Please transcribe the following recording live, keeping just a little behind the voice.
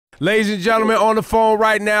Ladies and gentlemen, on the phone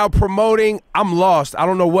right now promoting, I'm lost. I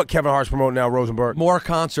don't know what Kevin Hart's promoting now, Rosenberg. More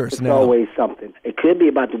concerts It's now. always something. It could be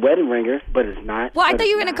about the wedding ringer, but it's not. Well, I thought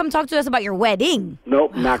you were going to come talk to us about your wedding.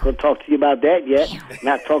 Nope, not going to talk to you about that yet.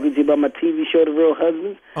 Not talking to you about my TV show, The Real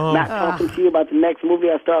Husbands. Not talking to you about the next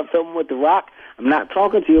movie I start filming with The Rock. I'm not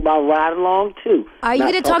talking to you about Ride Along 2. Are you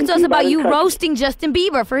going to talk to us about you roasting Justin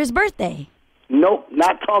Bieber for his birthday? Nope,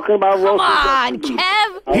 not talking about roasting. Come on,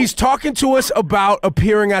 Kev. He's talking to us about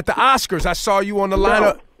appearing at the Oscars. I saw you on the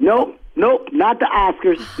lineup. Nope, not the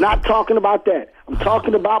Oscars. Not talking about that. I'm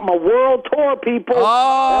talking about my world tour, people.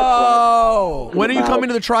 Oh, when are you coming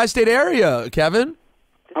to the tri-state area, Kevin?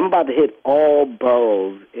 I'm about to hit all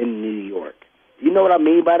boroughs in New York. You know what I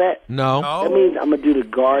mean by that? No. That means I'm gonna do the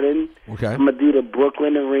Garden. Okay. I'm gonna do the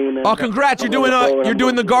Brooklyn Arena. Oh, congrats! You're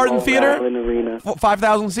doing the Garden Theater.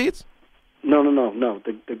 5,000 seats. No.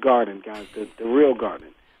 The Garden, guys. The real Garden.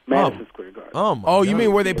 Madison Square Garden. Oh, you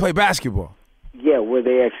mean where they play basketball? Yeah, where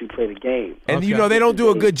they actually play the game. And you know they don't do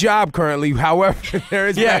a good job currently. However, there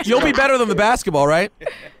is. Yeah, you'll be better than the basketball, right?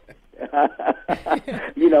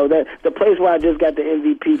 You know, the place where I just got the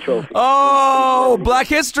MVP trophy. Oh, Black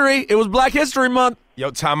History. It was Black History Month. Yo,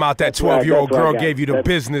 time out. That 12-year-old girl gave you the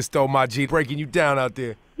business, though, my G. Breaking you down out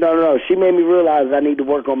there. No. She made me realize I need to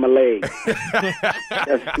work on my legs.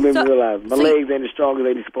 That's what she made me realize. My legs ain't as strong as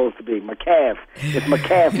they're supposed to be. My calf. It's my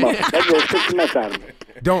calf muscle. That girl took the mess out of me.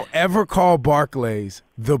 Don't ever call Barclays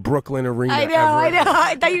the Brooklyn Arena. I know.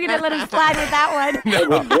 I thought you were going to let him slide with that one. That's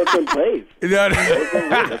what Brooklyn plays.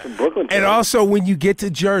 That's what Brooklyn plays. And also, when you get to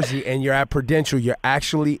Jersey and you're at Prudential, you're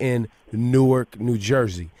actually in Newark, New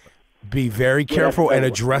Jersey. Be very careful and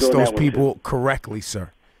address those people correctly,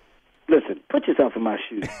 sir. Listen, put yourself in my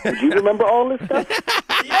shoes. Do you remember all this stuff?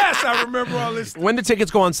 Yes, I remember all this stuff. When do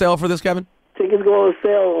tickets go on sale for this, Kevin? Tickets go on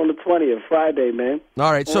sale on the 20th, Friday, man.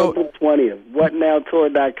 All right, so on the 20th.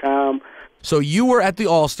 WhatNowTour.com. So you were at the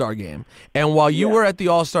All-Star Game, and while you were at the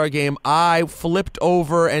All-Star Game, I flipped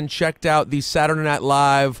over and checked out the Saturday Night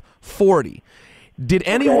Live 40. Did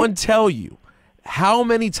anyone tell you how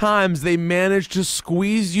many times they managed to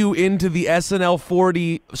squeeze you into the SNL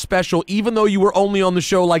 40 special, even though you were only on the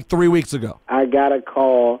show like 3 weeks ago? I got a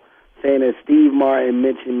call saying that Steve Martin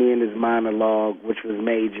mentioned me in his monologue, which was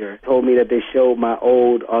major. Told me that they showed my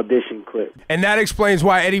old audition clip. And that explains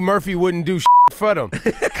why Eddie Murphy wouldn't do for them.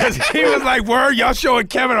 Because he was like, word, y'all showing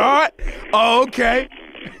Kevin Hart? Oh, okay.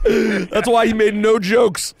 That's why he made no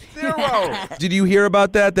jokes. Zero. Did you hear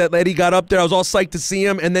about that? That Eddie got up there. I was all psyched to see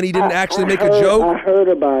him, and then he didn't actually make a joke. I heard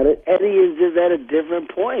about it. Eddie is just at a different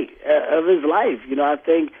point of his life. You know, I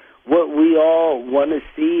think what we all want to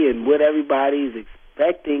see and what everybody's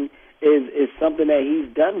expecting is something that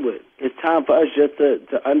he's done with. It's time for us just to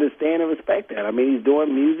understand and respect that. I mean, he's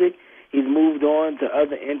doing music. He's moved on to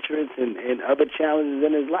other interests and other challenges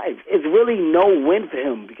in his life. It's really no win for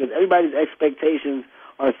him because everybody's expectations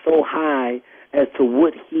are so high as to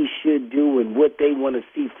what he should do and what they want to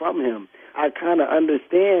see from him. I kind of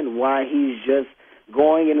understand why he's just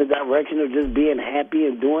going in the direction of just being happy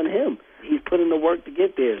and doing him. He's putting the work to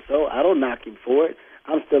get there, so I don't knock him for it.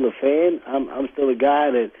 I'm still a fan. I'm still a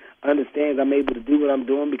guy that understands I'm able to do what I'm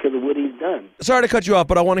doing because of what he's done. Sorry to cut you off,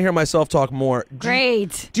 but I want to hear myself talk more.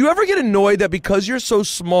 Great. Do you ever get annoyed that because you're so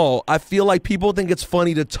small, I feel like people think it's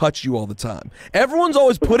funny to touch you all the time? Everyone's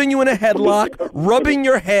always putting you in a headlock, rubbing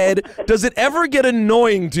your head. Does it ever get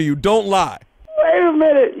annoying to you? Don't lie. Wait a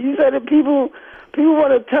minute. You said that people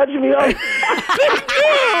want to touch me all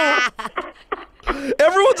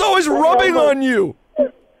Everyone's always rubbing on you.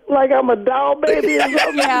 like I'm a doll baby or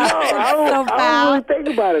something. Yeah, No, I don't really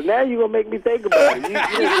think about it. Now you're going to make me think about it. You're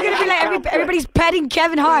just going to be like, everybody's petting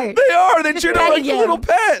Kevin Hart. They are. They treat him like a little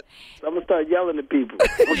pet. I'm going to start yelling at people.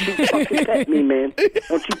 Don't you fucking pet me, man.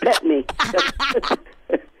 Don't you pet me.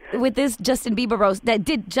 With this Justin Bieber roast,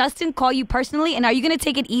 did Justin call you personally, and are you going to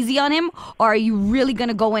take it easy on him, or are you really going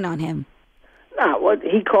to go in on him? Nah, well,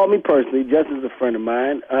 he called me personally. Justin's a friend of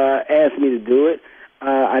mine. Asked me to do it.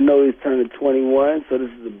 I know he's turning 21, so this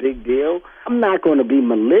is a big deal. I'm not going to be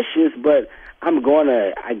malicious, but I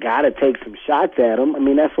got to take some shots at him. I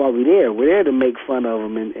mean, that's why we're there. We're there to make fun of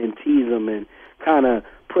him and tease him and kind of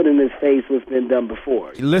put in his face what's been done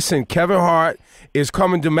before. Listen, Kevin Hart is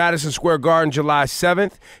coming to Madison Square Garden July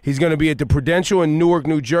 7th. He's going to be at the Prudential in Newark,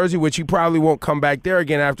 New Jersey, which he probably won't come back there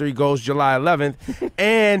again after he goes July 11th.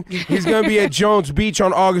 And he's going to be at Jones Beach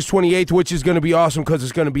on August 28th, which is going to be awesome because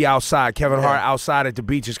it's going to be outside. Kevin Hart outside at the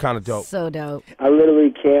beach is kind of dope. So dope. I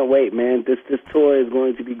literally can't wait, man. This tour is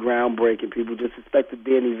going to be groundbreaking. People just expect it to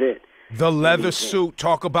be an event. The leather suit.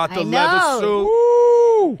 Talk about the I leather know.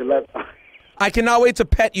 suit. Woo! I cannot wait to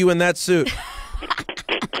pet you in that suit.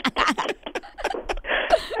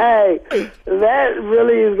 Hey, that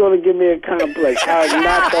really is going to give me a complex. I have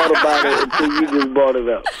not thought about it until you just brought it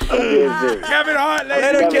up. I'm being serious. Kevin Hart, Later,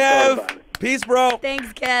 Never thought Kev. about it. Peace, bro.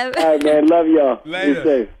 Thanks, Kev. All right, man. Love y'all. Later. Be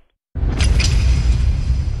safe.